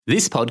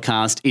This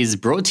podcast is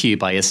brought to you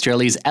by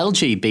Australia's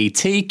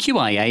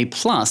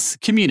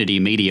LGBTQIA+ community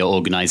media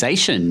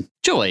organisation,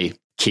 Joy.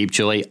 Keep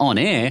Joy on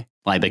air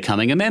by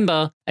becoming a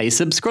member, a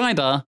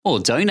subscriber, or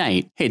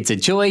donate. Head to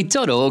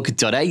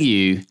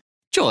joy.org.au.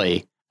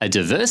 Joy, a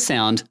diverse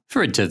sound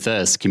for a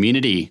diverse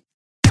community.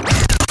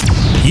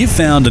 You've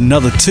found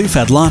another Two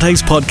Fat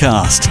Lattes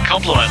podcast.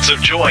 Compliments of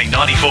Joy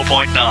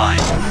 94.9.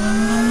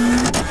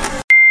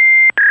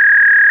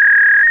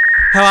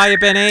 How are you,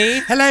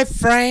 Benny? Hello,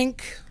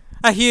 Frank.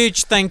 A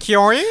huge thank you.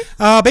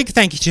 Oh, big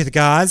thank you to the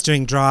guys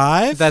doing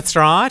Drive. That's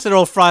right. They're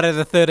all Friday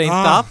the 13th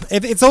up.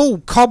 It's all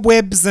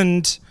cobwebs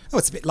and... Oh,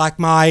 it's a bit like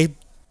my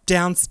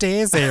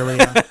downstairs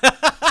area.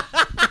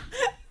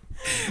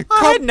 I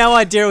had no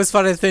idea it was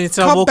Friday the 13th,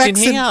 so I walked in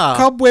here.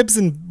 Cobwebs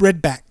and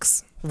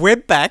redbacks.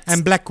 Webbacks?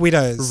 And black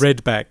widows.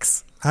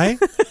 Redbacks. Hey?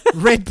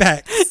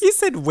 Redbacks. You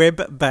said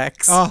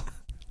webbacks. Oh.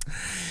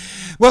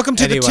 Welcome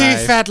to the Two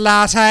Fat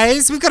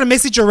Lattes. We've got a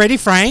message already,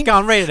 Frank. Go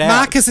on, read it out.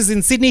 Marcus is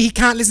in Sydney. He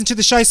can't listen to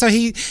the show, so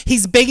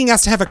he's begging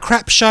us to have a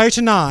crap show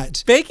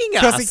tonight. Begging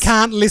us? Because he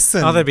can't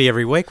listen. Oh, that'd be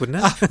every week,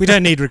 wouldn't it? We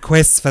don't need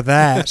requests for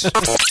that.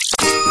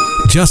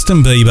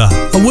 Justin Bieber,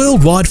 a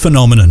worldwide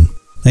phenomenon.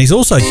 He's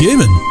also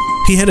human.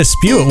 He had a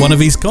spew at one of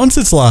his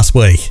concerts last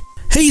week.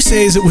 He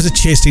says it was a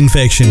chest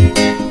infection.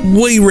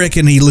 We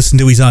reckon he listened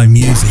to his own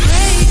music.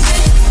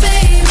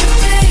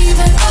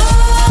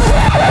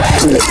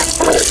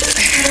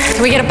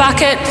 Can we get a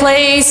bucket,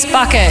 please?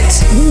 Bucket.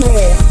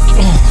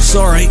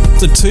 Sorry,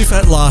 the Two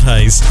Fat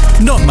Lattes.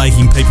 Not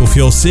making people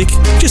feel sick,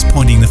 just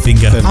pointing the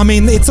finger. I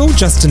mean, it's all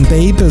Justin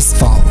Bieber's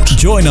fault.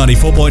 Joy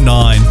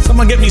 94.9.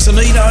 Someone get me some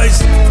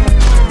Enos.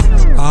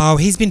 Oh,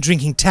 he's been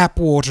drinking tap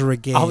water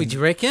again. Oh, do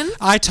you reckon?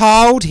 I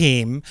told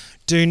him,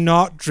 do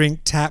not drink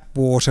tap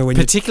water when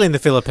Particularly in the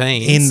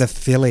Philippines. In the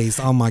Phillies.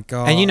 Oh, my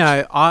God. And, you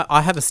know,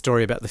 I have a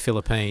story about the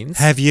Philippines.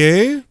 Have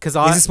you? Is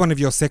this one of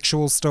your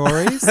sexual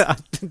stories?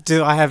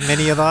 Do I have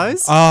many of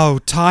those? Oh,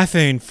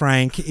 Typhoon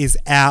Frank is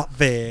out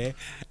there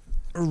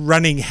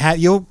running.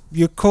 You're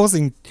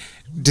causing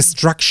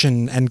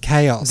destruction and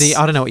chaos.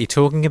 I don't know what you're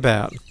talking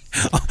about.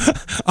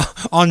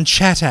 On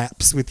chat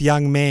apps with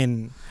young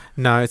men.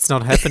 No, it's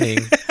not happening.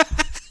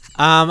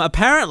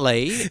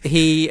 Apparently,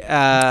 he...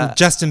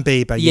 Justin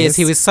Bieber, yes.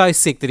 He was so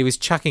sick that he was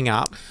chucking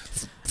up.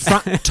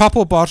 Front, top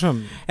or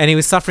bottom? And he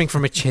was suffering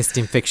from a chest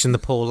infection, the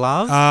poor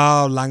love.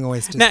 Oh, lung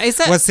oysters. Now, is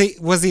that...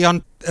 Was he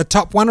on a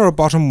top one or a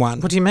bottom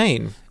one? What do you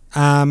mean?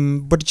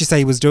 What did you say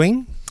he was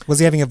doing? Was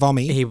he having a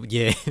vomit?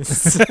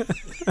 Yes.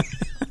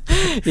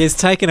 He has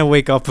taken a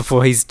week off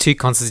before his 2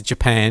 concerts in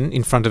Japan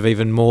in front of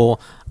even more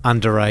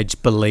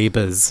underage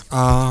believers.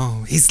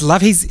 Oh, he's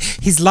loving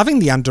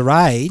the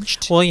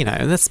underaged. Well, you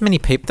know, that's many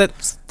people.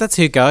 That's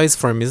who goes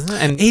for him, isn't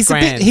it? And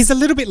he's a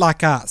little bit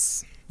like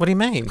us. What do you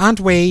mean?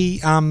 Aren't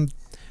we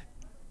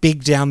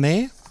big down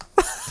there?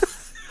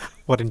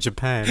 What, in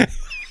Japan?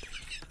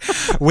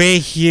 We're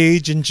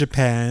huge in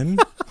Japan.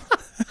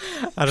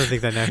 I don't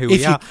think they know who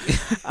we are.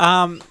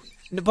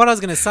 What I was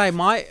going to say,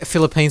 my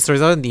Philippine story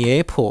is I was in the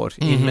airport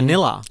in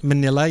Manila.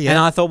 Manila, yeah. And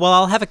I thought, well,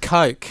 I'll have a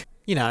Coke.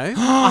 You know,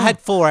 I had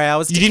 4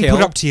 hours to kill. You didn't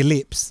put it up to your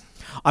lips?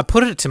 I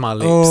put it to my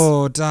lips.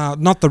 Oh, Dal,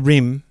 not the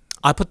rim.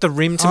 I put the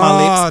rim to my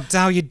lips. Oh,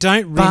 Dal, you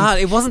don't rim. But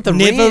it wasn't the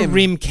rim. Never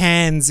rim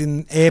cans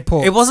in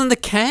airports. It wasn't the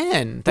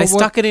can. They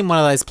stuck it in one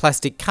of those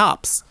plastic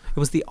cups. It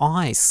was the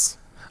ice.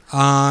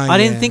 I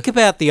didn't think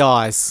about the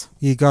ice.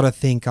 You got to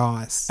think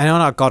ice. And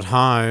when I got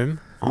home...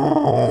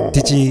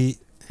 Did you...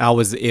 I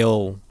was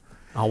ill.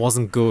 I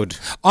wasn't good.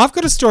 I've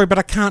got a story, but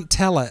I can't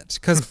tell it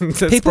because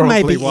people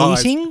may be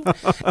eating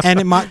and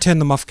it might turn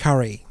them off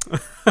curry.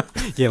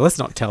 Yeah, let's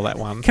not tell that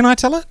one. Can I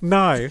tell it?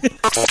 No.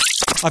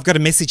 I've got a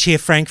message here,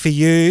 Frank, for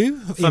you.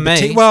 For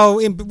me?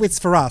 It's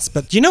for us.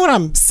 But do you know what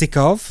I'm sick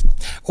of?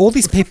 All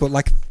these people,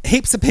 like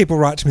heaps of people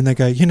write to me and they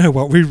go, you know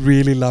what, we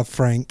really love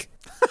Frank.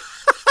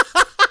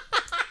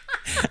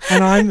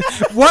 And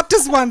what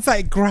does one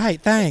say?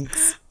 Great,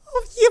 thanks.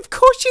 Yeah, of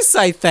course you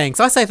say thanks.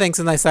 I say thanks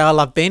and they say I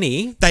love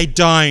Benny. They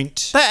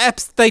don't.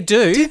 They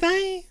do. Do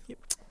they?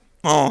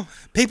 Oh,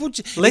 people.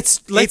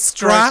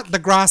 The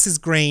grass is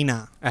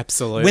greener.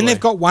 Absolutely. When they've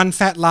got one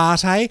fat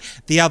latte,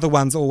 the other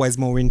one's always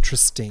more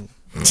interesting.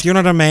 Do you know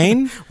what I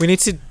mean? We need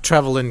to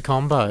travel in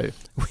combo.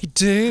 We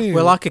do.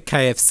 We're like a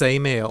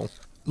KFC meal.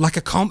 Like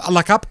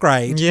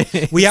upgrade. Yeah.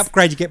 We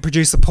upgrade. You get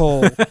producer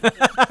Paul.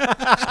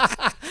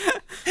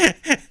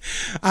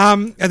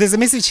 There's a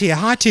message here.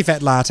 Hi, Two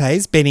Fat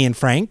Lattes, Benny and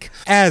Frank.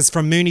 Az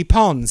from Moonee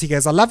Ponds. He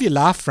goes, I love your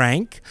laugh,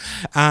 Frank.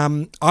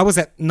 I was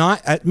at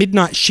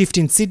midnight shift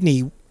in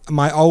Sydney,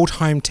 my old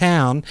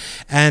hometown,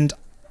 and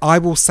I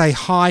will say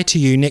hi to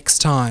you next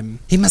time.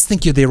 He must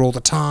think you're there all the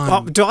time.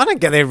 I don't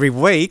get there every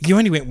week. You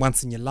only went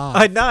once in your life.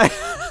 I know.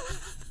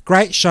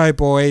 Great show,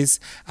 boys.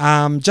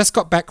 Just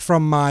got back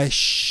from my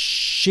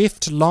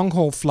shift long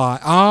haul flight.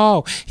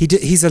 Oh,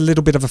 he's a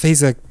little bit of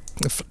he's a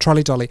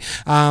trolley dolly.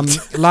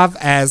 Love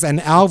Az and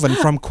Alvin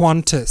from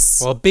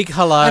Qantas. Well, big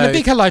hello. And a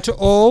big hello to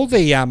all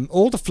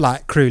the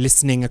flight crew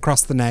listening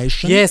across the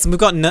nation. Yes, and we've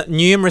got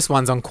numerous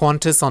ones on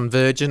Qantas, on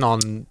Virgin,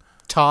 on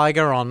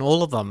Tiger on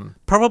all of them.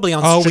 Probably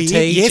on Oh,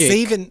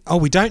 strategic.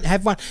 we don't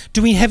have one.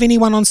 Do we have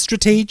anyone on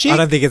strategic? I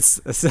don't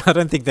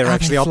think they're Are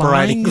actually they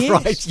operating flying yet?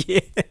 right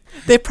yet.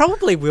 There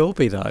probably will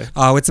be though.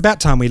 Oh, it's about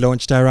time we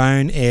launched our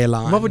own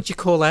airline. What would you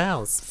call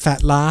ours?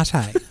 Fat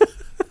Latte.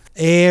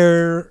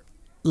 Air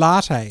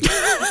Latte.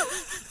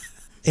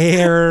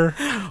 Air...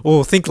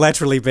 Oh, think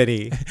laterally,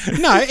 Betty.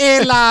 No,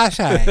 Air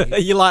Latte.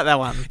 You like that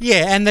one?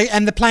 Yeah, and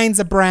the planes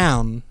are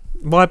brown.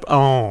 Why?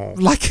 Oh.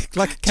 Like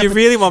Do you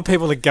really want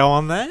people to go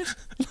on that?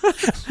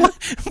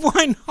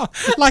 Why not?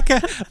 Like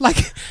a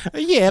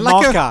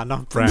Mocha,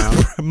 not brown.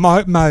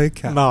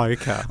 mocha.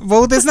 Mocha.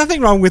 Well, there's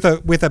nothing wrong with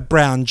a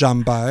brown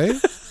jumbo,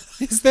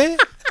 is there?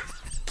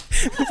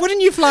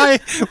 Wouldn't you?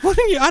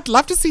 I'd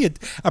love to see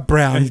a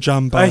brown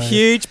jumbo. A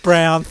huge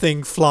brown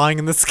thing flying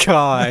in the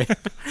sky.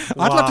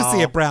 I'd love to see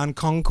Wow. a brown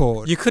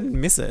Concorde. You couldn't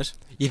miss it.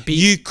 It'd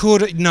be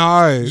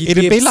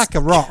It'd be like a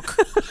rock.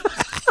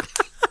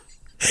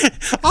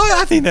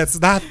 I think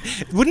that.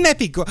 Wouldn't that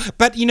be good?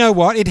 But you know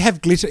what? It'd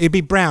have glitter. It'd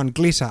be brown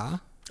glitter.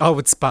 Oh, it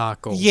would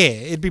sparkle. Yeah,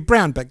 it'd be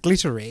brown but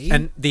glittery.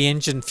 And the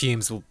engine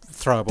fumes will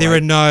throw away. there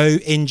are no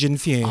engine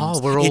fumes.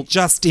 Oh, It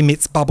just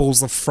emits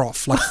bubbles of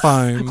froth like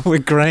foam. We're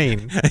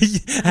green.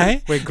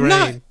 Hey? We're green.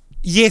 No.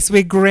 Yes,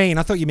 we're green.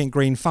 I thought you meant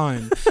green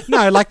foam.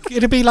 No, like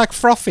it'd be like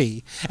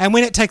frothy. And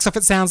when it takes off,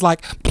 it sounds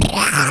like.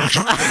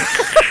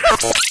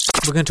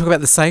 We're going to talk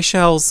about the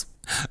Seychelles.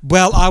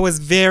 Well, I was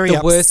very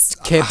The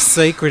worst kept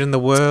secret in the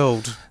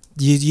world.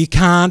 You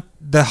can't.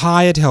 The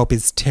hired help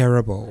is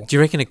terrible. Do you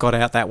reckon it got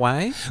out that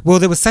way? Well,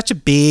 there was such a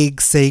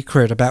big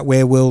secret about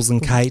where Wills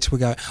and Kate were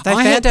going. They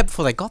found out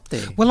before they got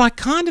there. Well, I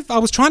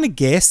was trying to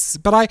guess,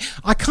 but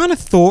I kind of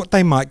thought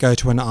they might go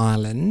to an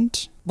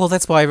island. Well,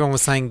 that's why everyone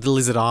was saying the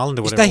Lizard Island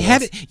or whatever They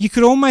had it. You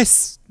could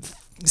almost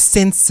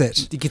sense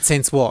it. You could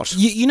sense what?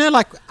 You know,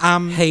 like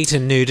Heat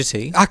and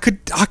nudity. I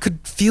could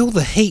feel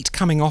the heat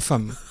coming off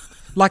them.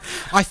 Like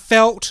I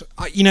felt,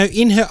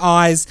 in her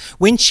eyes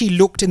when she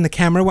looked in the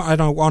camera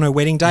on her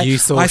wedding day. You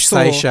saw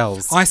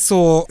Seychelles. I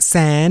saw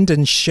sand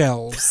and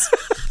shells.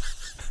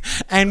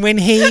 And when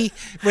he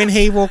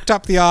walked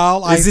up the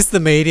aisle, Is this the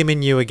medium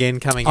in you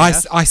again coming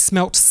out? I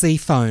smelt sea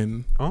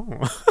foam.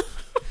 Oh.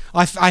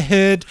 I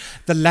heard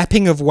the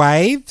lapping of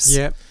waves.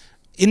 Yep.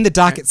 In the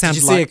dark, it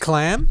sounded Did you see like a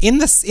clam? In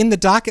the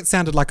dark, it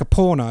sounded like a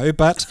porno,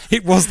 but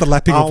it was the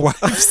lapping of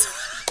waves.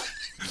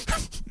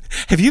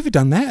 Have you ever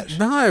done that?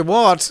 No,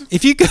 what?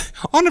 If you go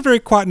on a very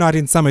quiet night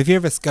in summer, if you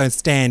ever go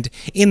stand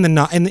in the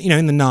night, in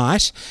the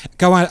night,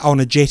 go out on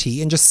a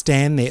jetty and just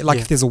stand there, like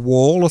if there's a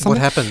wall or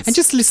something. What happens? And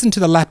just listen to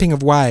the lapping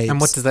of waves. And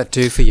what does that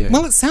do for you?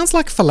 Well, it sounds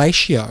like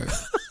fellatio.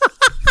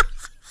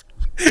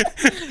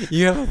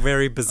 You have a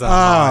very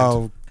bizarre Oh.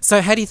 mind.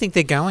 So how do you think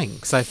they're going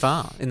so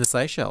far in the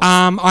Seychelles?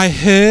 I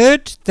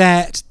heard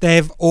that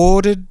they've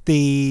ordered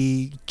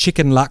the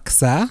chicken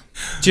laksa.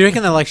 Do you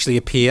reckon they'll actually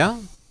appear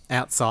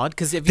outside?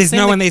 Because There's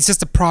no one there. It's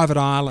just a private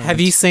island. Have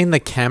you seen the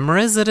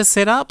cameras that are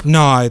set up?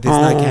 No,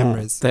 there's no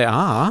cameras. There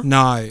are.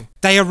 No.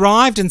 They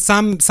arrived and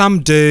some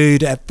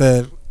dude at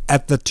the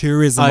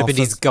tourism Opened office.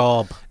 his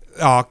gob.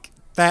 Oh,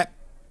 that...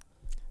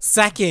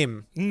 Sack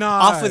him. No.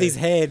 Off with his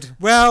head.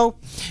 Well,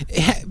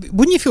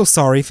 wouldn't you feel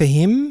sorry for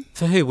him?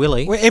 For who,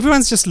 Willie? Well,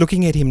 everyone's just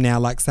looking at him now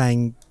like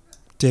saying,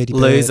 dirty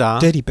bird. Loser.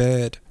 Dirty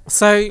bird.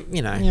 So,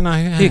 Who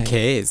who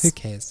cares? Who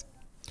cares?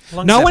 As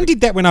long as No they one have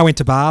did that when I went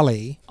to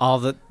Bali. Oh,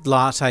 the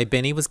latte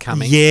Benny was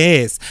coming.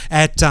 Yes,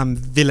 at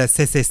Villa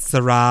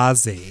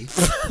Sarazi.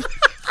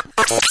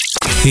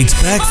 It's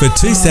back for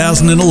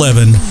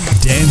 2011,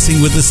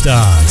 Dancing with the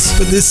Stars.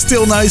 But there's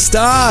still no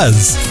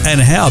stars. And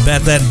how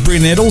about that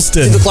Bryn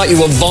Edelstein? Looked like you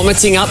were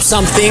vomiting up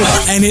something.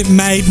 And it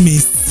made me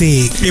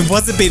sick. It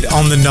was a bit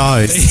on the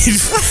nose.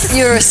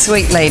 You're a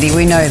sweet lady,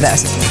 we know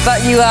that.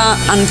 But you are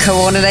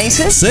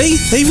uncoordinated. See,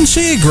 even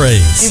she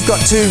agrees. You've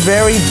got two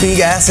very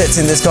big assets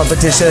in this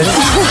competition.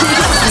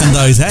 And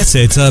those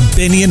assets are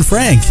Benny and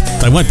Frank.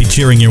 They won't be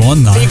cheering you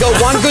on though. You got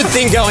one good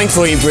thing going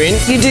for you, Bryn.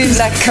 You do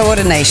lack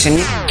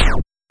coordination.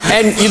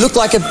 And you look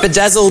like a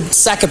bedazzled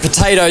sack of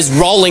potatoes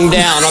rolling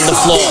down on the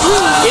floor.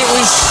 It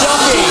was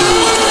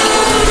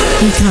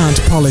shocking. You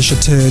can't polish a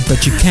turd,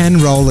 but you can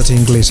roll it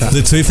in glitter.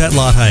 The Two Fat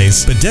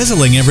Lattes,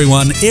 bedazzling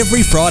everyone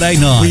every Friday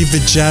night. We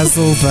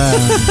bedazzle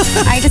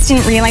them. I just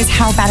didn't realise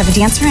how bad of a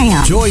dancer I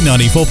am. Joy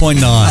 94.9.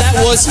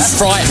 That was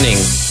frightening.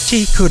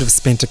 She could have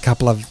spent a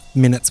couple of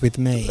minutes with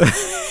me.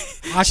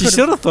 She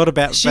should have thought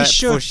about that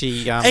should. before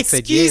she said yes.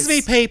 Excuse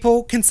me,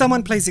 people. Can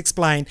someone please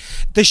explain?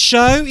 The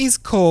show is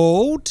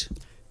called...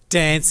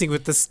 Dancing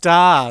with the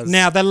Stars.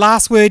 Now, the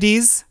last word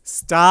is...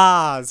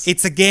 Stars.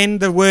 It's again,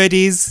 the word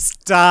is...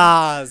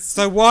 Stars.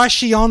 So why is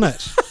she on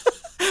it?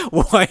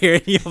 Why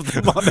are any of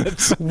them on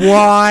it?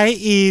 Why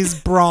is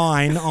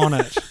Brian on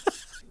it?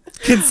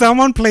 Can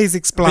someone please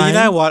explain? But you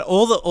know what?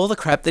 All the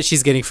crap that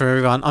she's getting from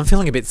everyone, I'm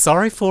feeling a bit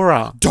sorry for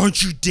her.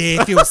 Don't you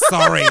dare feel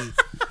sorry.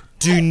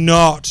 Do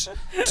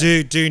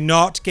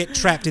not get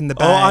trapped in the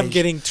beige. Oh, I'm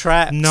getting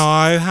trapped.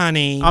 No,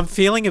 honey. I'm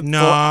feeling it.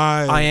 No.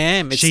 I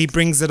am. She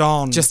brings it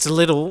on. Just a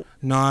little.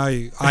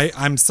 No,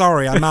 I'm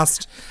sorry. I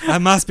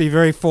must be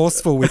very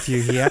forceful with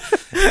you here.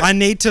 I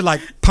need to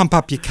like pump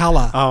up your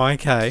colour. Oh,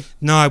 okay.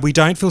 No, we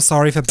don't feel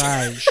sorry for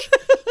beige.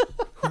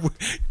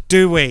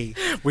 Do we?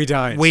 We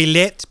don't. We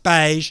let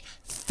beige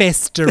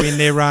fester in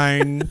their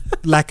own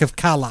lack of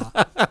colour.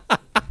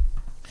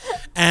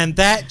 And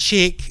that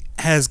chick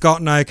has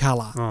got no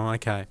colour. Oh,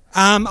 okay.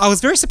 I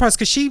was very surprised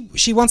because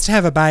she wants to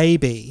have a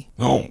baby.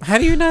 Oh. How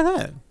do you know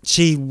that?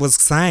 She was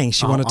saying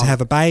she wanted to have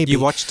a baby. You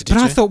watched it, did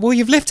But you? I thought, well,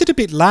 you've left it a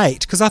bit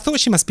late because I thought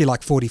she must be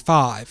like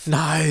 45.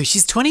 No,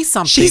 she's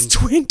 20-something. She's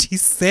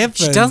 27.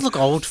 She does look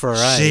old for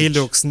her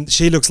age.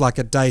 She looks like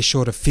a day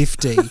short of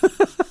 50.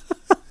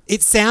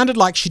 It sounded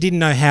like she didn't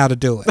know how to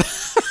do it.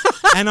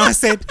 And I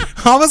said,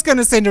 I was going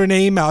to send her an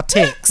email,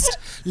 text,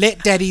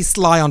 let daddy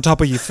sly on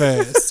top of you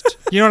first.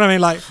 You know what I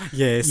mean? Like,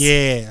 yes.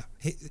 Yeah.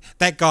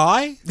 That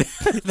guy.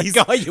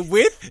 The guy you're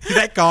with?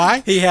 That guy.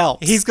 He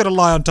helps. He's got to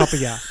lie on top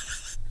of you.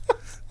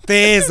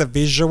 There's a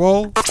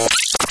visual.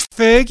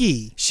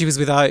 Fergie. She was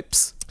with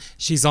Opes.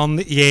 She's on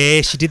the...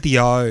 Yeah, she did the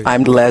O.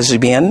 I'm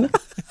lesbian.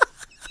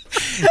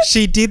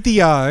 She did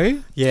the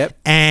O. Yep.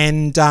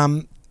 And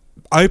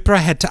Oprah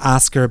had to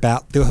ask her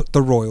about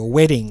the royal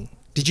wedding.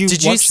 Did you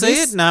watch see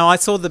this? it? No, I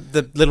saw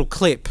the little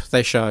clip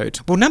they showed.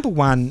 Well, number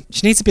one,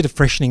 she needs a bit of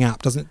freshening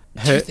up, doesn't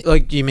it?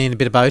 Like, you mean a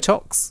bit of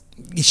Botox?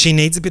 She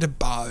needs a bit of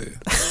bow.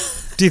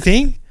 Do you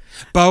think?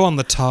 Bow on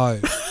the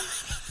toe.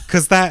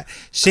 Because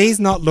she's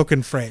not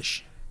looking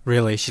fresh.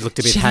 Really? She looked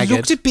a bit She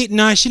haggard?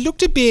 she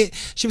looked a bit,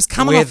 she was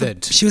coming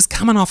weathered. She was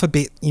coming off a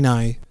bit, you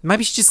know.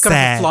 Maybe she just got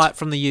off a flight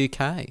from the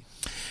UK.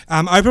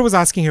 Oprah was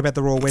asking her about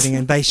the royal wedding,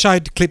 and they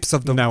showed clips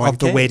of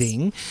the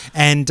wedding,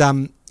 and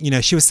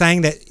she was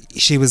saying that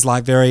she was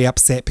like very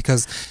upset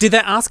because. Did they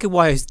ask her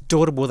why her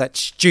daughter wore that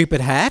stupid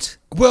hat?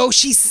 Well,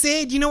 she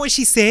said, you know what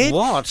she said?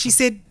 What? She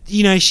said,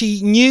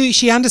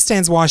 she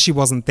understands why she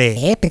wasn't there.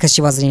 Yeah, because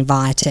she wasn't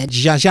invited.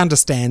 She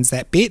understands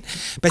that bit.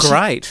 But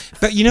Great.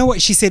 But you know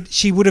what she said?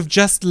 She would have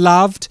just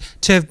loved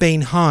to have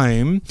been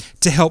home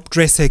to help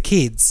dress her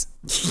kids.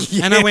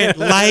 Yeah. And I went,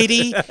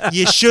 lady,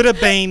 you should have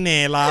been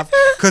there, love.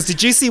 Because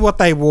did you see what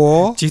they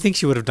wore? Do you think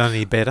she would have done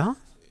any better?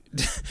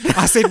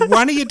 I said,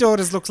 one of your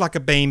daughters looks like a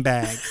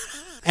beanbag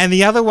and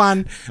the other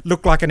one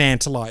looked like an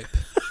antelope.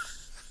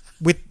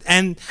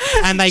 And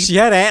they she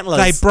had antlers.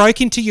 They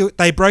broke into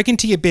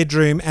your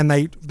bedroom and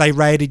they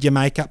raided your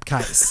makeup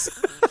case.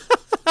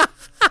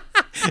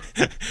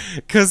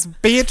 Because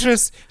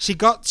Beatrice, she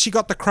got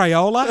the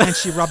Crayola and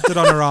she rubbed it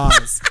on her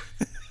eyes.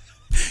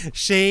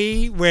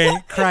 She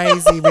went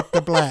crazy with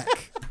the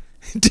black.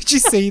 Did you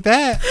see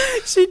that?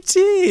 She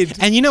did.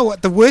 And you know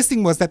what? The worst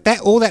thing was that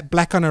all that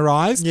black on her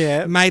eyes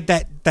made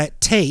the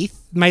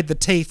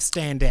teeth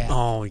stand out.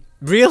 Oh,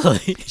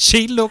 really?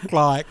 She looked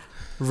like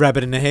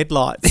rabbit in the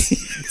headlights,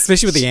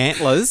 especially with the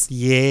antlers.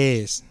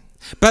 Yes.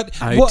 But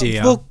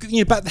dear. Well,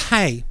 but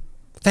hey,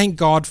 thank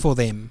God for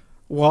them.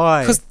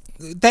 Why? Because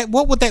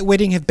what would that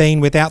wedding have been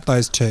without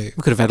those two?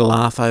 We could have had a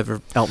laugh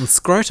over Elton's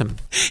scrotum.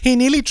 He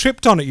nearly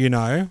tripped on it, you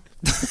know.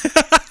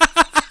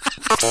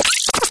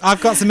 I've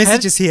got some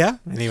messages here.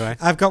 Anyway.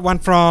 I've got one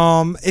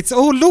from... It's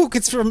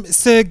from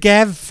Sir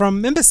Gav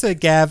remember Sir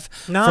Gav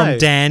from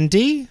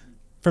Dandy?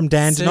 From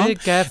Dandenong? Sir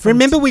Gav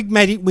Remember we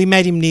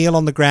made him kneel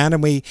on the ground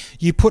and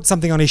you put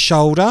something on his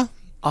shoulder?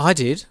 I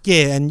did.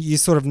 Yeah, and you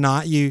sort of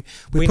we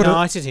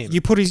knighted him.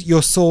 You put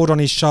your sword on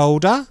his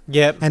shoulder.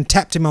 Yep. And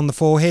tapped him on the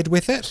forehead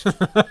with it. So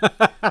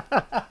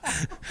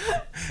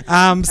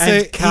he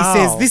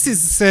says, this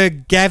is Sir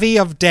Gavy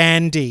of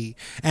Dandy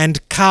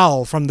and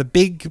Carl from the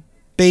Big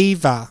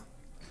Beaver.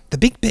 The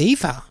Big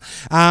Beaver.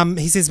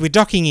 He says, we're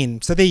docking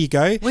in. So there you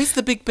go. Where's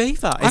the Big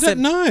Beaver? I don't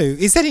know.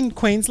 Is that in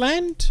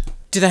Queensland?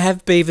 Do they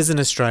have beavers in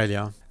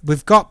Australia?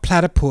 We've got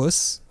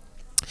platypus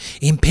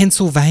in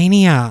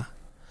Pennsylvania.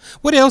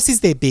 What else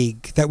is there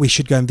big that we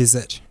should go and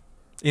visit?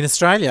 In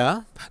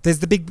Australia? There's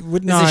the big...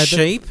 There's a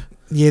sheep?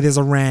 Yeah, there's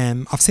a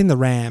ram. I've seen the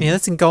ram. Yeah,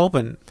 that's in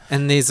Goulburn.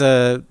 And there's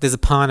a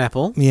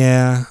pineapple.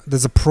 Yeah,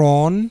 there's a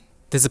prawn.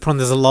 There's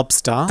a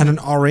lobster. And an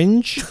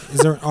orange.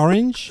 Is there an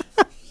orange?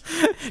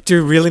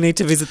 Do we really need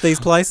to visit these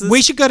places?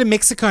 We should go to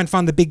Mexico and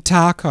find the big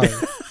taco.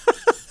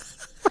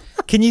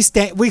 Can you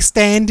stand? We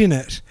stand in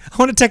it. I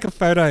want to take a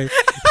photo.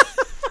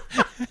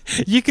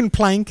 You can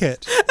plank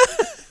it.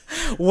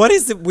 What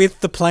is it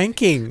with the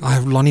planking?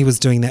 Oh, Lonnie was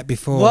doing that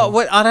before.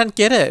 What? I don't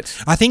get it.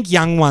 I think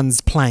young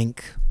ones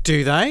plank.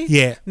 Do they?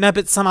 Yeah. No,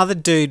 but some other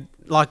dude,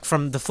 like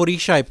from the Footy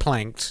Show,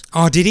 planked.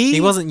 Oh, did he?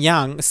 He wasn't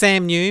young.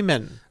 Sam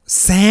Newman.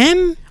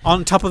 Sam?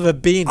 On top of a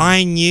bin.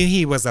 I knew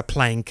he was a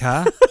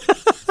planker.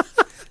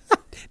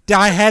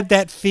 I had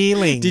that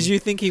feeling. Did you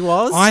think he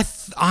was?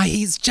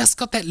 He's just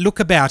got that look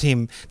about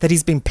him that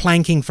he's been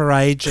planking for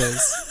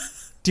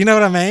ages. Do you know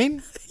what I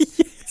mean?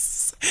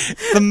 Yes.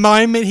 The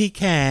moment he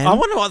can. I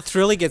wonder what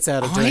thrill he gets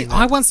out of doing that.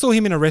 I once saw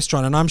him in a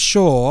restaurant and I'm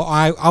sure,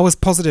 I was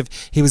positive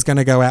he was going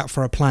to go out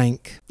for a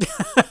plank.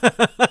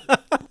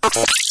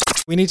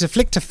 We need to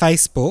flick to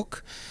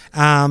Facebook.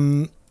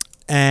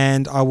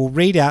 and I will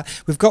read out.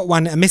 We've got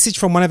a message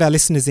from one of our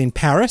listeners in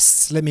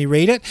Paris. Let me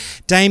read it.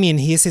 Damien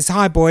here says,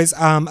 "Hi boys,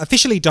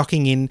 officially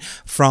docking in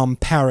from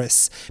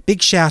Paris.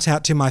 Big shout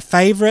out to my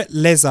favourite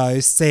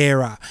leso,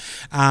 Sarah,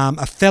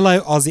 a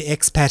fellow Aussie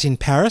expat in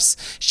Paris.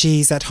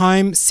 She's at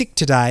home sick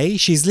today.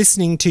 She's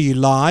listening to you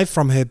live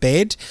from her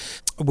bed,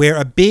 where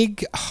a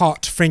big,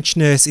 hot French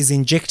nurse is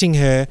injecting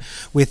her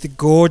with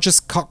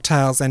gorgeous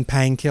cocktails and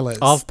painkillers."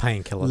 Of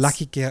painkillers.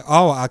 Lucky girl.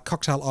 Oh, a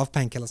cocktail of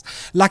painkillers.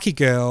 Lucky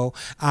girl.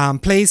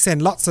 Please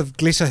send lots of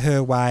glitter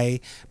her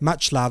way.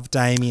 Much love,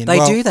 Damien.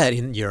 They do that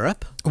in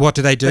Europe. What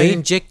do they do? They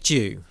inject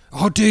you.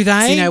 Oh, do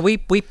they? So, you know, we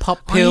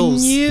pop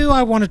pills. I knew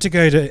I wanted to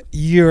go to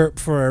Europe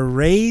for a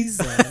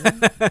reason.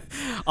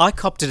 I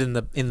copped it in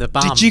the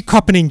bum. Did you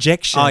cop an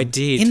injection? I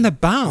did. In the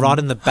bum? Right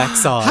in the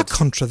backside. How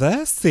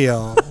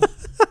controversial.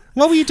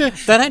 What were you doing?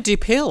 They don't do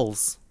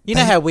pills. You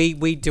know how we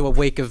do a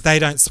week of... They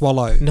don't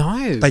swallow.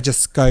 No. They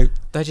just go...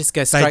 They just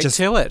go straight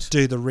to it.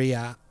 Do the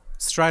RIA.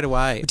 Straight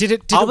away. Did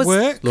it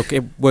work? Look,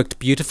 it worked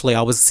beautifully.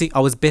 I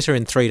was better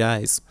in 3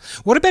 days.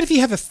 What about if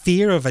you have a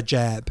fear of a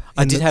jab?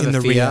 I did have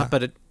a fear, RIA?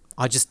 but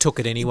I just took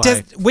it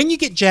anyway. When you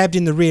get jabbed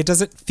in the rear,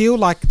 does it feel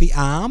like the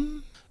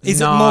arm?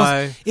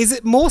 No. Is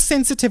it more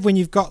sensitive when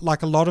you've got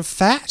like a lot of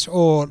fat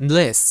or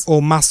less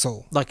or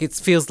muscle? Like it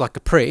feels like a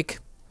prick,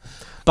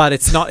 but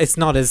it's not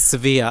as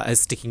severe as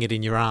sticking it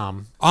in your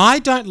arm. I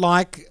don't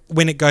like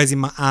when it goes in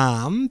my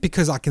arm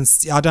because I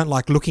don't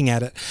like looking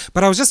at it.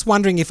 But I was just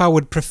wondering if I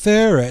would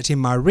prefer it in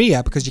my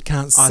rear because you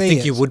can't see it. I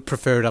think you would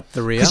prefer it up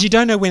the rear because you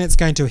don't know when it's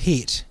going to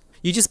hit.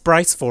 You just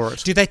brace for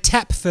it. Do they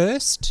tap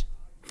first?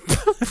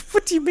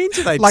 What do you mean?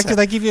 Do they do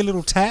they give you a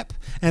little tap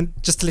and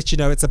just to let you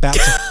know it's about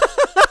to?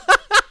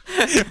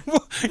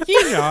 Well,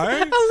 you know,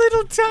 a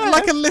little tap,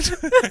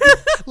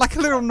 like a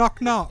little knock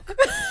knock.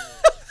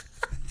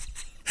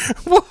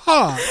 What?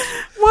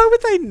 Why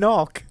would they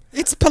knock?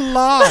 It's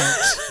polite.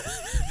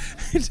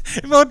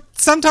 Well,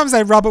 sometimes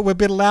they rub it with a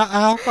bit of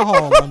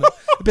alcohol on it,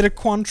 a bit of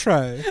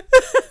Cointreau,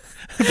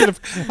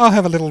 I'll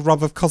have a little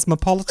rub of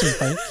Cosmopolitan,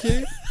 thank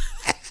you.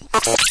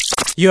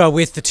 You are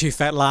with the Two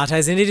Fat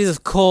Lattes, and it is,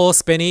 of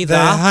course, Benny, the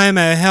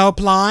Homo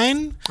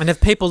Helpline. And have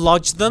people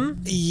lodged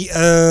them?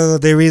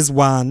 There is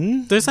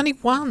one. There's only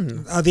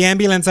one. The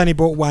ambulance only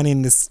brought one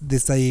in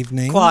this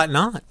evening. Quiet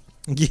night.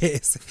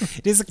 Yes,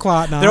 it is a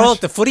quiet night. They're all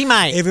at the footy,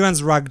 mate.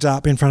 Everyone's rugged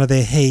up in front of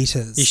their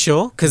heaters. You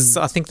sure? Because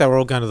I think they were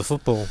all going to the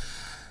football.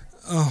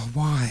 Oh,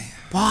 why?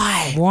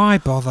 Why? Why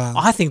bother?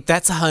 I think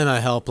that's a Homo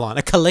Helpline,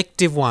 a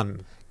collective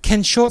one.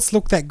 Can shorts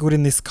look that good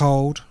in this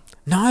cold?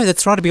 No,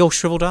 that's right, to be all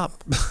shriveled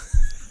up.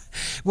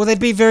 Well, they'd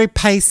be very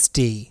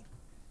pasty.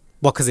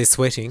 What, because they're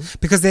sweating?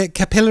 Because their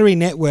capillary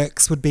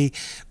networks would be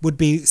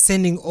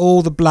sending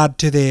all the blood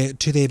to their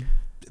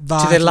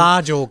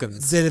large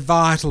organs. Their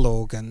vital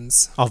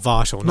organs. Oh,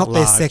 vital, not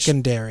their large.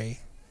 secondary.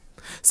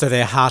 So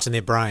their heart and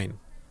their brain.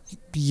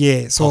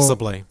 Yes.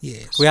 Possibly.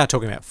 Yes. We are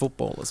talking about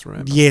footballers,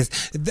 remember?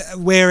 Yes.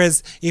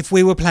 Whereas if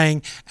we were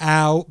playing,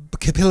 our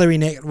capillary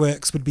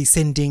networks would be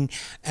sending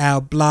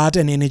our blood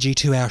and energy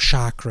to our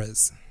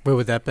chakras. Where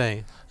would that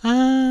be?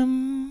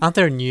 Aren't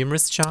there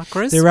numerous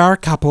chakras? There are a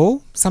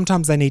couple.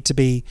 Sometimes they need to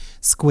be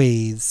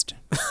squeezed.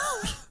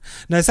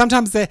 No,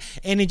 sometimes the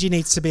energy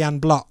needs to be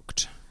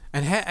unblocked.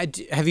 And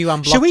have you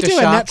unblocked Shall we do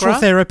a chakra? natural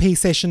therapy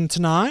session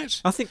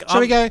tonight? I think.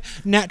 Shall we go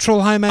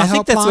natural Homo Helpline? I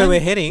think that's where we're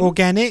heading.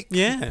 Organic.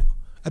 Yeah.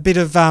 A bit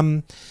of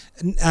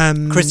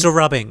crystal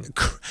rubbing.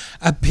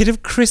 A bit of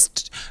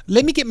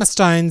Let me get my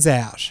stones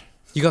out.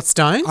 You got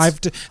stones?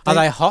 Are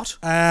they hot?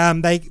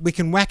 We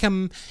can whack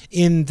them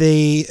in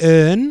the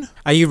urn.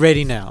 Are you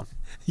ready now?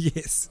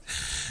 Yes.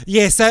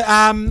 Yeah,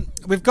 so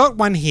we've got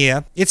one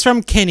here. It's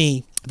from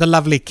Kenny, the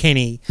lovely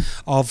Kenny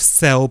of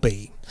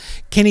Selby.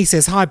 Kenny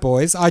says, "Hi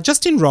boys, I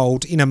just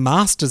enrolled in a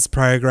master's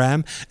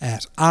program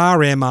at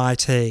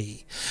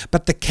RMIT,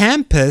 but the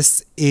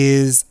campus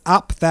is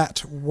up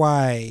that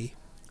way."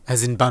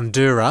 As in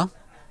Bandura?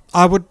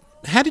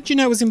 How did you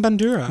know it was in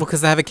Bandura? Well,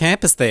 because they have a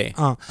campus there.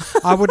 Oh,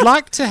 I would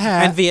like to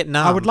have... And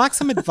Vietnam. I would like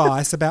some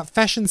advice about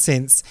fashion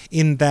sense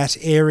in that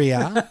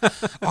area.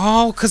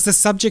 Oh, because the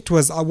subject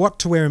was what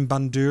to wear in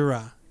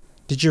Bandura.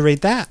 Did you read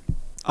that?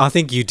 I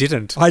think you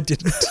didn't. I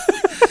didn't.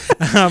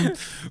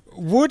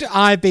 Would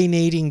I be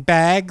needing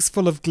bags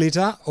full of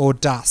glitter or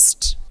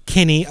dust?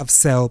 Kenny of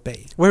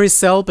Selby. Where is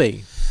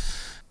Selby?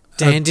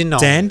 Dandenong.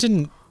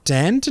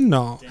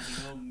 Dandenong.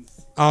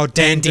 Oh,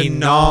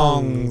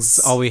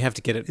 Dandenongs. Oh, we have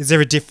to get it. Is there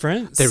a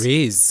difference? There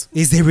is.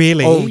 Is there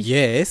really? Oh,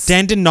 yes.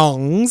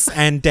 Dandenongs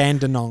and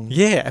Dandenong.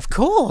 Yeah, of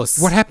course.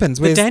 What happens?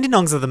 The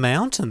Dandenongs are the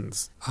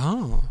mountains.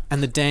 Oh.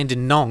 And the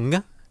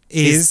Dandenong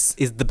is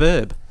the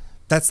burb.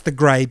 That's the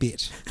grey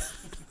bit.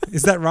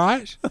 Is that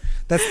right?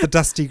 That's the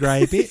dusty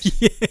grey bit?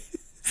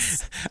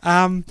 Yes.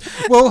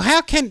 Well,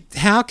 how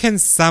can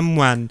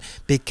someone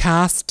be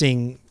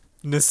casting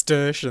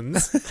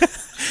nasturtiums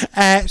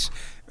at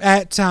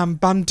at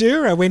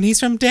Bandura when he's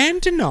from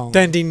Dandenong.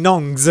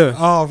 Dandenongs.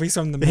 Oh, he's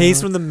from the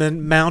He's from the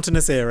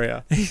mountainous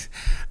area.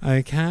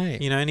 Okay.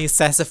 You know, near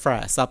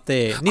Sassafras up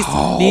there.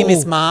 Near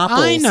Miss Marples.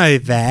 I know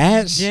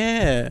that.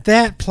 Yeah.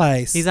 That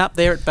place. He's up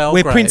there at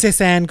Belgrade. Where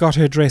Princess Anne got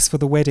her dress for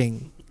the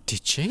wedding.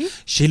 Did she?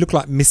 She looked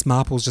like Miss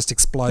Marples just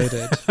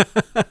exploded.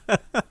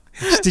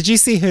 Did you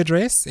see her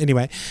dress?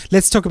 Anyway,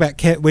 let's talk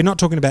about... We're not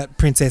talking about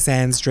Princess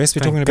Anne's dress.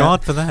 We're talking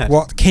about for that.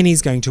 What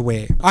Kenny's going to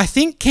wear. I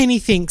think Kenny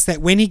thinks that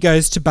when he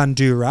goes to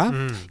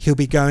Bandura, he'll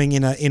be going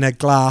in a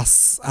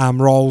glass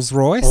Rolls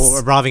Royce.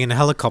 Or arriving in a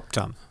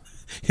helicopter.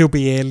 He'll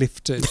be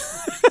airlifted.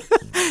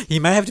 He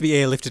may have to be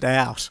airlifted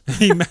out.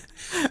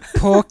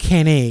 Poor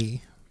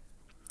Kenny.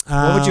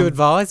 What would you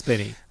advise,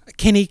 Benny?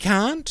 Kenny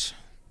can't.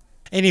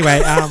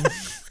 Anyway,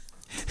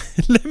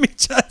 let me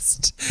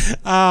just...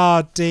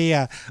 Oh,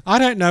 dear. I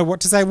don't know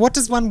what to say. What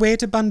does one wear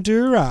to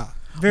Bandura?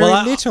 Very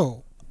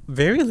little.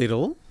 Very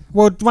little?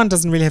 Well, one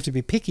doesn't really have to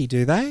be picky,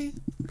 do they?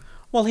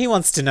 Well, he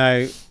wants to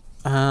know,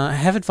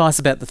 have advice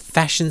about the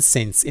fashion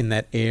sense in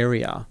that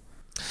area.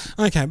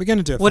 Okay, we're going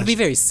to do it. Well, it'd be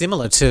very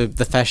similar to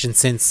the fashion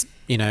sense,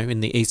 you know,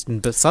 in the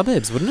eastern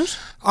suburbs, wouldn't it?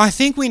 I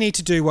think we need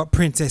to do what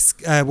Princess...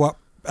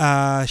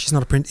 she's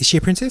not a princess. Is she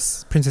a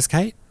princess? Princess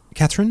Kate?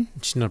 Catherine?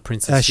 She's not a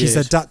princess She's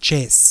a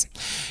duchess.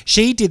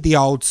 She did the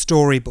old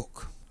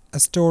storybook. A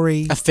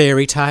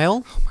fairy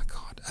tale? Oh, my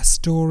God. A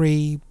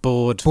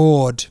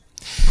storyboard.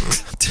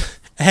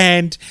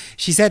 And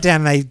she sat down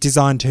and they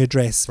designed her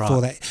dress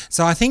for that.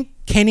 So I think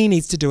Kenny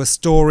needs to do a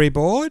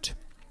storyboard.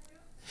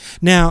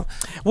 Now...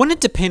 Wouldn't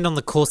it depend on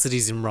the course that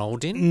he's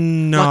enrolled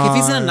in? No. Like, if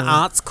he's in an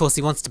arts course,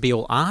 he wants to be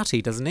all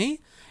arty, doesn't he?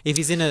 If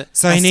he's in a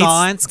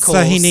science course...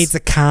 So he needs a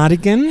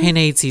cardigan? He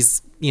needs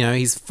his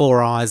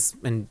 4 eyes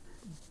and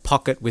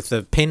pocket with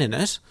a pen in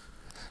it.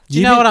 Do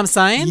you know what I'm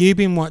saying? You've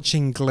been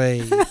watching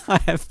Glee. I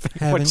have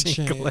been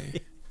watching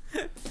Glee.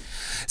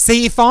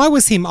 See, if I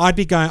was him, I'd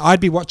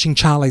be watching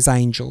Charlie's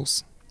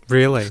Angels.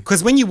 Really?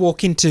 Because when you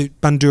walk into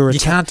Bandura... You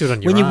can't do it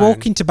on your own. When you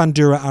walk into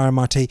Bandura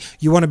RMIT,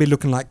 you want to be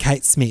looking like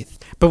Kate Smith.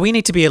 But we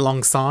need to be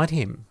alongside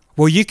him.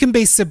 Well, you can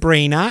be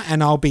Sabrina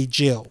and I'll be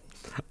Jill.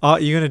 Oh,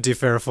 you're going to do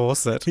Farrah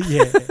Fawcett?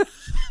 Yeah.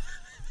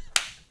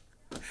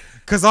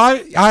 Because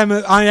I am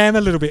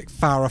a little bit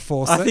Farrah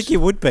Fawcett. I think you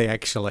would be,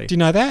 actually. Do you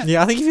know that?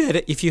 Yeah, I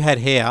think if you had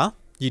hair,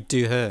 you'd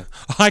do her.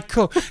 I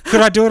could.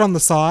 Could I do it on the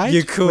side?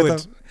 You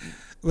could.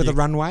 With a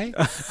runway.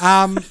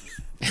 I'm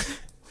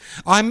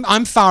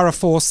Farrah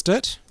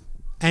Fawcett,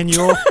 and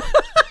you're...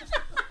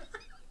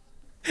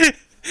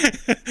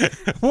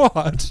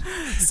 What?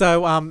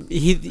 So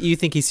you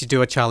think he should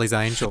do a Charlie's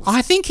Angels?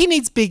 I think he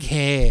needs big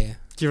hair.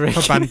 Do you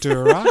reckon? For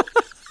Bandura.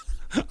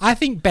 I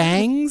think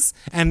bangs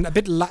and a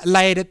bit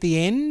laid at the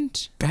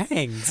end.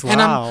 Bangs,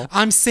 wow. And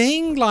I'm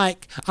seeing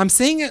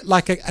it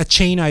like a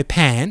chino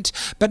pant,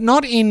 but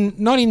not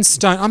in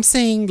stone. I'm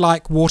seeing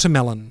like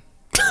watermelon.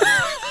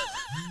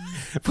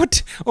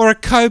 What, or a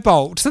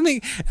cobalt,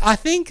 something. I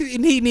think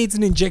he needs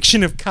an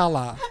injection of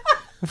colour.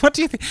 What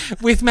do you think?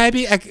 With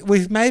maybe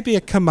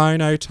a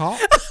kimono top,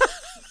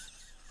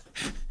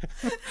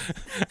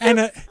 and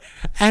a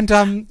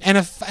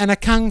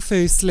kung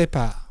fu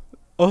slipper.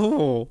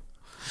 Oh,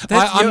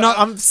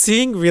 I'm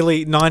seeing really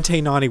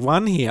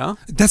 1991 here.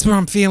 That's where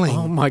I'm feeling.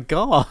 Oh my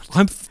God,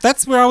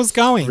 that's where I was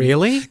going.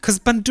 Really? Because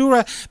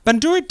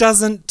Bandura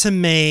doesn't, to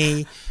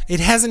me, it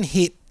hasn't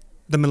hit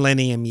the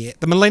millennium yet.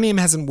 The millennium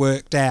hasn't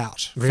worked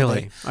out.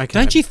 Really? Okay.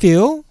 Don't you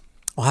feel?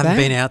 I haven't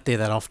been out there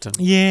that often.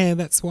 Yeah,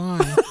 that's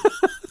why.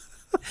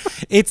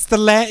 It's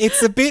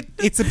a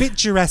bit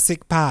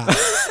Jurassic Park.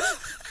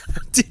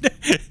 Do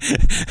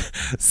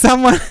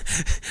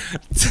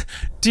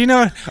you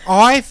know?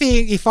 I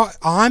think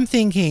I'm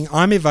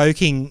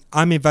evoking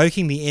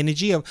the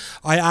energy of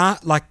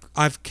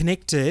I've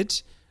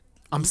connected.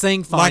 I'm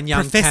seeing fine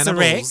young Professor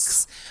cannibals.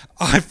 X.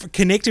 I've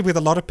connected with a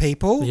lot of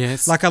people.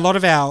 Yes. Like a lot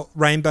of our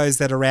rainbows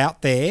that are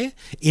out there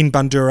in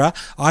Bandura,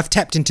 I've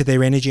tapped into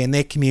their energy and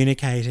they're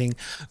communicating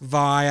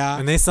via...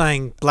 And they're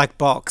saying black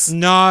box.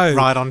 No.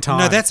 Right on time.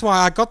 No, that's why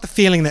I got the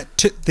feeling that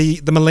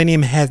the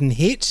millennium hadn't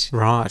hit.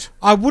 Right.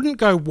 I wouldn't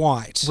go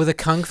white. With a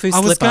kung fu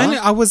slipper?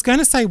 I was going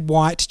to say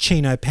white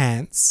chino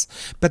pants,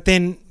 but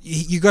then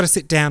you got to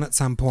sit down at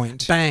some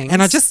point. Bangs.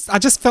 And I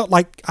just felt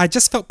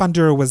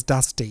Bandura was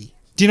dusty.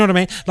 Do you know what I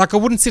mean? Like I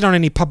wouldn't sit on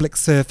any public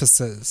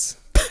surfaces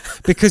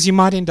because you'd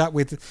end up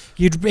with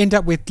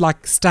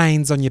like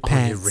stains on your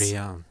pants.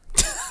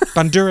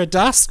 Bandura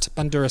dust,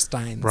 Bandura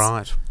stains.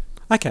 Right.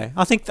 Okay.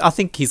 I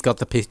think he's got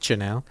the picture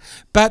now.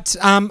 But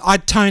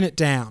I'd tone it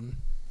down.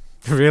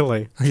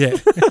 Really? Yeah.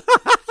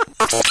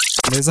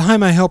 There's a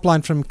homo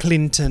helpline from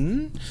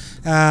Clinton.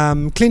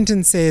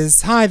 Clinton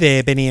says, "Hi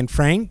there, Benny and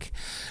Frank.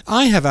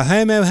 I have a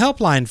homo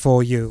helpline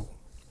for you.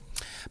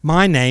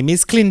 My name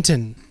is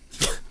Clinton."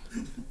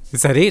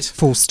 Is that it?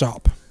 Full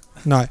stop.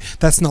 No,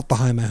 that's not the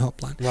homo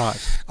helpline.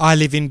 Right. I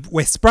live in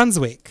West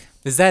Brunswick.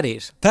 Is that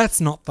it? That's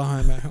not the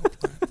homo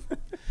helpline.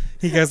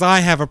 He goes,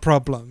 I have a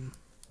problem.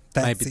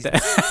 That's Maybe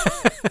it.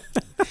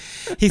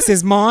 He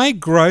says, my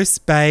gross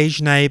beige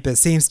neighbour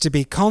seems to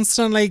be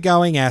constantly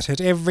going at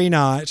it every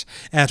night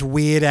at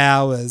weird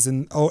hours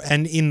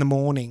and in the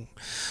morning.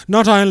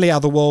 Not only are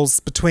the walls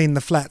between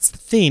the flats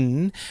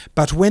thin,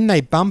 but when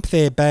they bump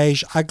their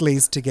beige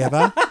uglies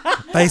together,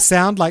 they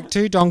sound like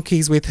two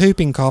donkeys with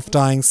whooping cough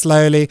dying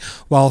slowly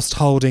whilst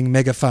holding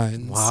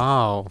megaphones.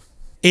 Wow.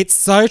 It's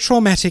so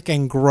traumatic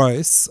and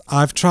gross.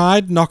 I've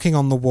tried knocking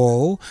on the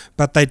wall,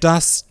 but they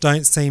just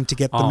don't seem to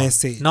get the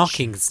message.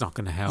 Knocking's not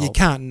going to help. You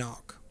can't knock.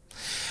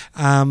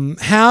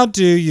 How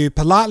do you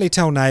politely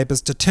tell neighbours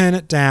to turn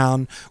it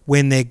down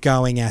when they're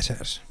going at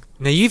it?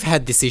 Now, you've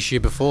had this issue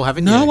before,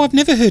 haven't you? No, I've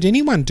never heard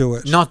anyone do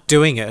it. Not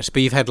doing it,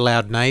 but you've had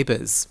loud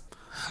neighbours.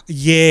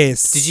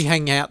 Yes. Did you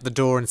hang out the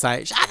door and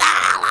say, shut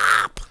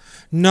up?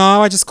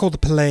 No, I just called the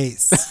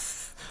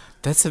police.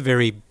 That's a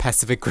very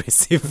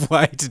passive-aggressive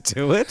way to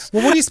do it.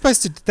 Well, what are you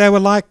supposed to do? They were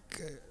like...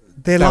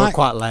 They were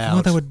quite loud.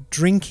 Oh, they were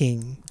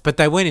drinking. But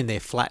they weren't in their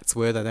flats,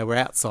 were they? They were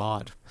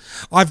outside.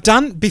 I've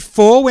done...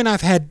 Before, when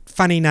I've had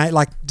funny,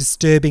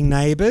 disturbing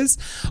neighbours,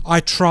 I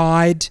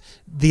tried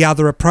the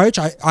other approach.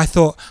 I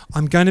thought,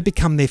 I'm going to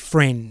become their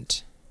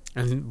friend.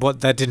 And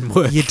that didn't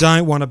work. You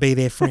don't want to be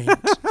their friend.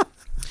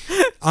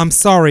 I'm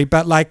sorry,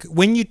 but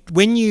when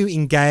you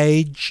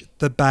engage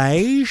the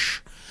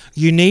beige...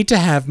 You need to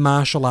have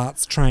martial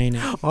arts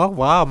training. Oh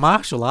wow,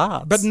 martial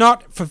arts! But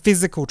not for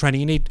physical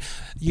training.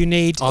 You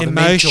need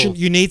emotion.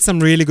 You need some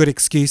really good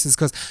excuses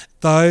because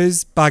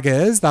those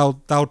buggers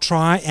they'll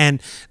try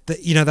and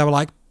they were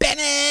like,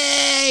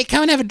 Benny,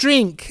 come and have a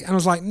drink, and I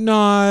was like, no,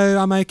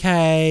 I'm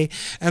okay.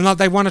 And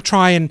they want to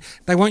try and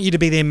they want you to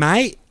be their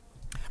mate.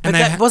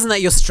 But wasn't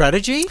that your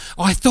strategy?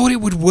 I thought it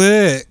would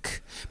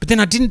work, but then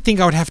I didn't think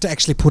I would have to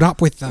actually put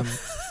up with them.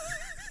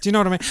 Do you know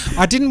what I mean?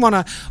 I didn't want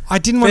to.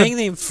 Being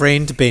their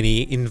friend,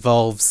 Benny,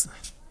 involves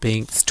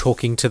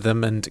talking to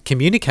them and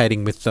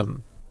communicating with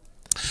them.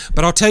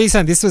 But I'll tell you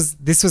something.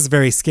 This was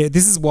very scary.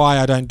 This is why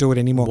I don't do it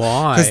anymore.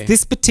 Why? Because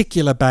this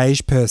particular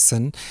beige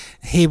person,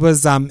 he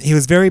was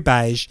very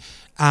beige.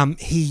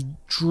 He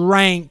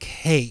drank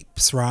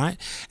heaps, right?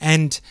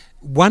 And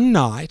one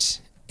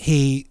night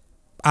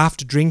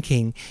after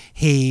drinking,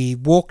 he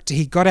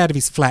got out of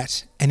his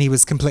flat and he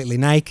was completely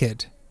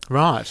naked.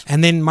 Right.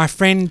 And then my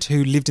friend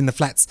who lived in the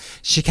flats,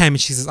 she came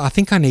and she says, I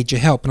think I need your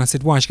help. And I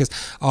said, why? She goes,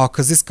 oh,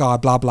 because this guy,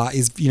 blah, blah,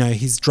 is,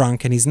 he's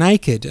drunk and he's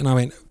naked. And I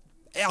went,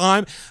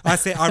 I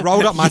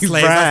rolled up my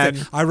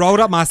sleeves. I rolled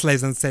up my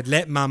sleeves and said,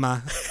 let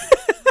mama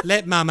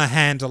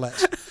handle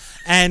it.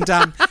 And,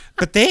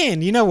 but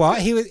then, you know what?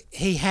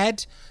 He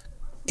had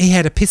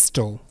a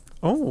pistol.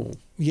 Oh.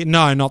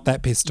 No, not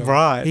that pistol.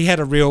 Right. He had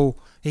a real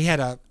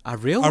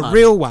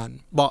one.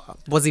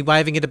 What was he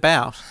waving it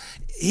about?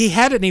 He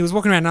had it and he was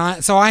walking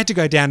around, so I had to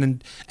go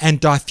down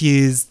and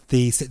diffuse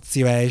the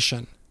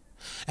situation.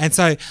 And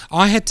so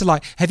I had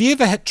to have you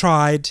ever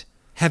tried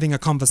having a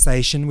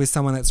conversation with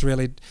someone that's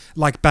really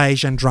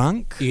beige and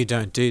drunk? You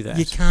don't do that.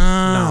 You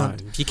can't.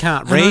 No, you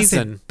can't and reason.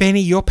 I said, Benny,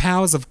 your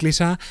powers of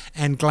glitter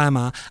and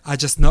glamour are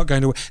just not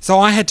going to work. So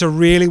I had to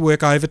really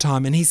work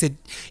overtime. And he said,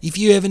 if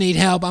you ever need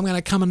help, I'm going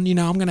to come and,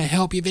 I'm going to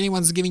help you. If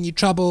anyone's giving you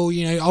trouble,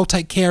 I'll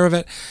take care of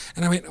it.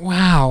 And I went,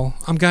 wow,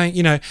 I'm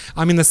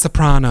in The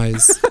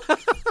Sopranos.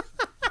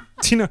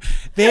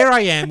 There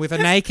I am with a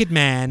naked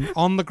man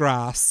on the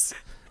grass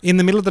in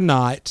the middle of the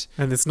night.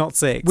 And it's not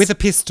sex. With a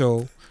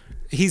pistol.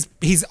 He's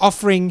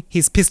offering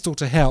his pistol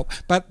to help,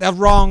 but the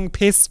wrong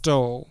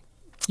pistol.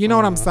 You know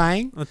what I'm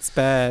saying? That's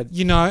bad.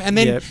 And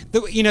then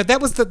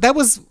that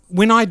was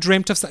when I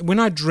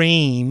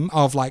dream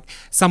of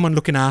someone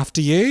looking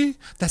after you.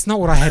 That's not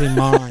what I had in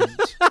mind.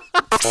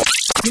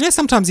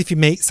 Sometimes if you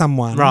meet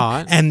someone,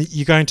 right, and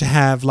you're going to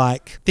have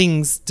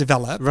things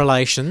develop,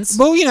 relations.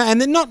 Well, and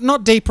they're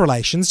not deep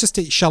relations,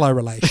 just shallow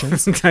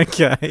relations.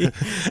 Okay.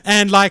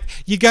 And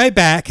you go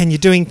back and you're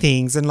doing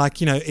things, and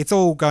it's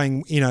all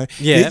going.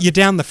 You're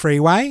down the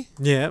freeway.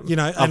 Yeah.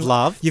 Of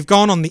love.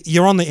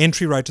 You're on the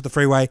entry road to the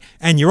freeway,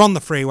 and you're on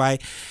the freeway,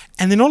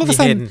 and then all of a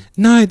sudden,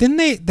 then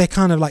they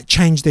kind of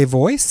change their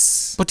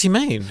voice. What do you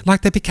mean?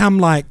 They become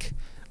like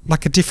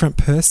a different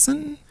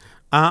person.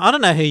 I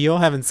don't know who you're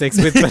having sex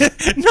with,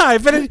 but no.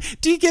 But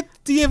do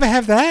you ever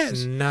have that?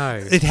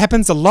 No, it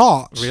happens a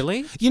lot.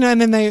 Really? And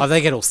then they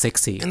get all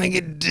sexy and they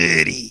get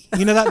dirty.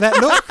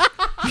 That look.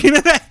 I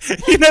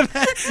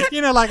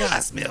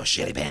smell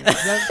shitty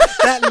pants.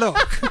 That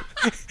look.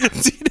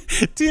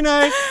 do you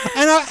know?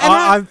 And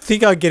I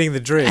think I'm getting the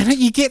drift. And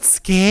you get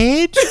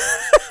scared.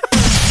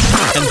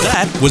 And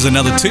that was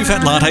another Two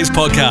Fat Lattes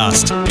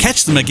podcast.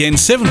 Catch them again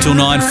 7 till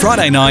 9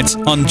 Friday nights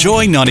on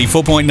Joy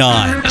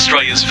 94.9.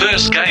 Australia's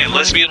first gay and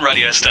lesbian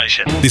radio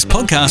station. This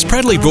podcast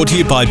proudly brought to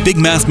you by Big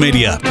Mouth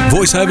Media,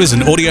 voiceovers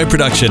and audio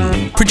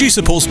production.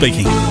 Producer Paul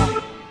speaking.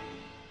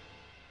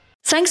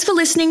 Thanks for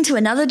listening to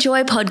another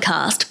Joy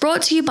podcast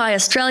brought to you by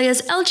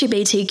Australia's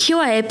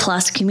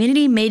LGBTQIA+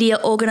 community media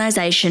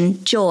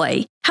organisation,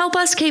 Joy. Help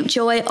us keep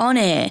Joy on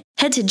air.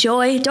 Head to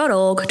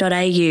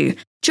joy.org.au.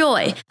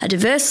 Joy, a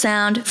diverse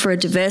sound for a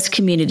diverse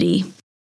community.